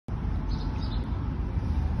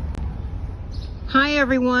Hi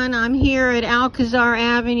everyone, I'm here at Alcazar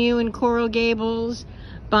Avenue in Coral Gables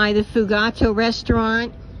by the Fugato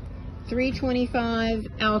restaurant, 325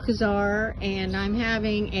 Alcazar, and I'm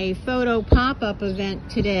having a photo pop-up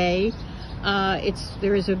event today.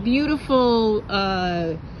 There is a beautiful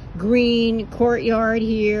green courtyard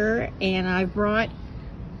here, and I brought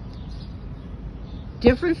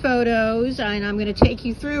different photos, and I'm going to take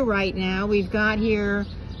you through right now. We've got here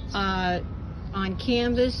on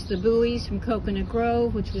canvas the buoys from Coconut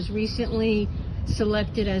Grove, which was recently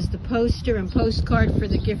selected as the poster and postcard for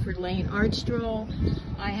the Gifford Lane Art Stroll.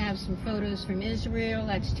 I have some photos from Israel,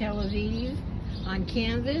 that's Tel Aviv, on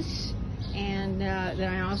canvas, and then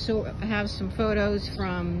I also have some photos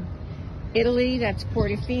from Italy, that's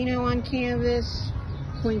Portofino on canvas,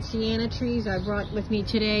 Poinciana trees. I brought with me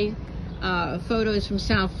today photos from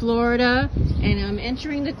South Florida, and I'm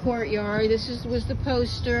entering the courtyard. This was the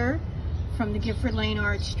poster from the Gifford Lane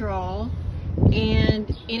Art Stroll,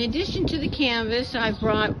 and in addition to the canvas, I've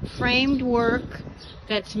brought framed work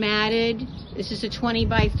that's matted. This is a 20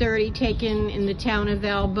 by 30 taken in the town of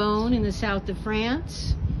Valbonne in the south of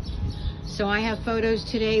France. So I have photos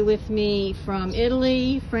today with me from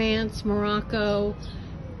Italy, France, Morocco,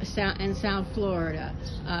 and South Florida.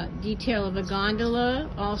 Detail of a gondola,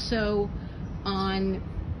 also on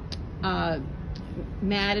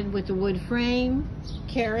matted with a wood frame.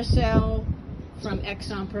 Carousel from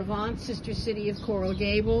Aix-en-Provence, sister city of Coral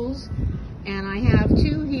Gables. And I have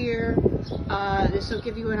two here. This will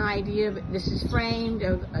give you an idea. This is framed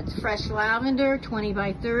of fresh lavender, 20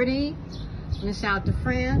 by 30 in the south of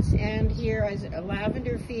France. And here is a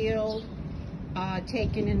lavender field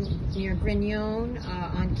taken near Grignon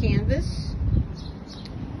on canvas.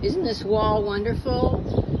 Isn't this wall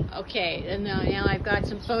wonderful? Okay, and now I've got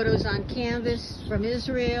some photos on canvas from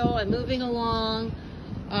Israel. And moving along,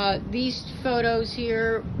 these photos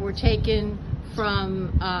here were taken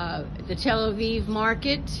from the Tel Aviv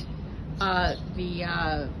market,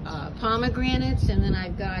 the pomegranates, and then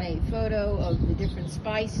I've got a photo of the different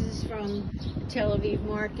spices from the Tel Aviv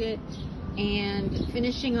market. And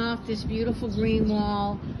finishing off this beautiful green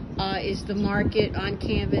wall is the market on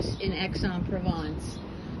canvas in Aix-en-Provence.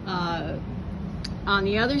 On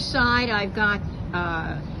the other side, I've got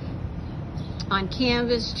on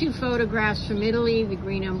canvas two photographs from Italy, the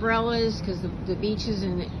green umbrellas, because the beaches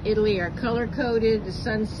in Italy are color-coded. The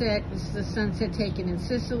sunset, this is the sunset taken in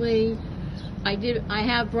Sicily. I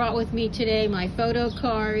have brought with me today my photo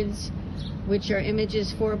cards, which are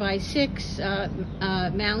images 4 by 6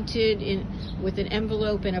 mounted with an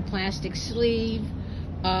envelope and a plastic sleeve.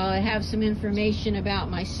 I have some information about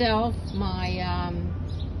myself.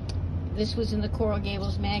 This was in the Coral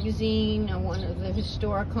Gables magazine, one of the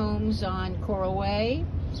historic homes on Coral Way.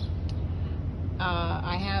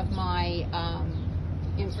 I have my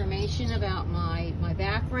information about my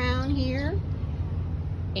background here,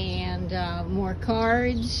 and more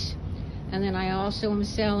cards. And then I also am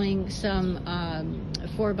selling some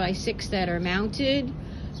 4 by 6 that are mounted.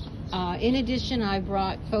 In addition, I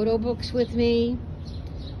brought photo books with me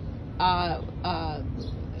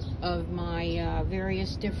of my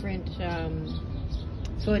various different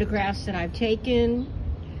photographs that I've taken.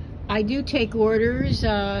 I do take orders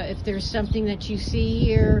if there's something that you see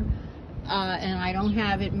here and I don't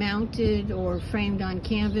have it mounted or framed on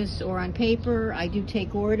canvas or on paper. I do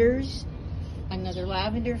take orders. Another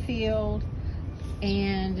lavender field.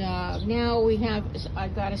 And now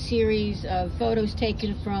I've got a series of photos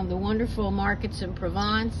taken from the wonderful markets in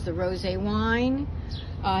Provence, the rosé wine.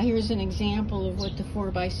 Here's an example of what the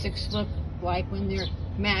 4 by 6 look like when they're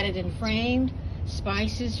matted and framed.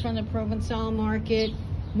 Spices from the Provençal market.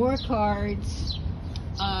 More cards.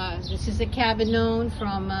 This is a cabanon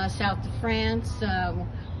from south of France,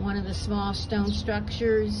 one of the small stone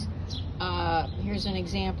structures. Here's an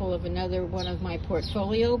example of another one of my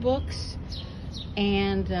portfolio books.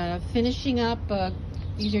 And finishing up,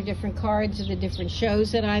 these are different cards of the different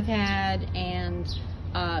shows that I've had. And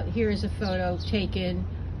here is a photo taken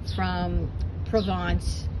from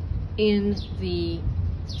Provence in the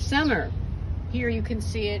summer. Here you can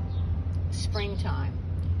see it springtime.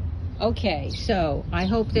 Okay, so I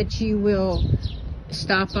hope that you will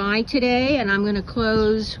stop by today, and I'm going to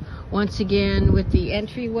close once again with the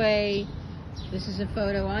entryway. This is a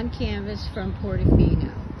photo on canvas from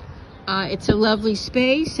Portofino. It's a lovely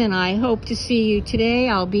space, and I hope to see you today.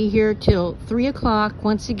 I'll be here till 3 o'clock,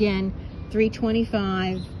 once again,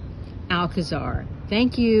 325 Alcazar.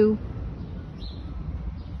 Thank you.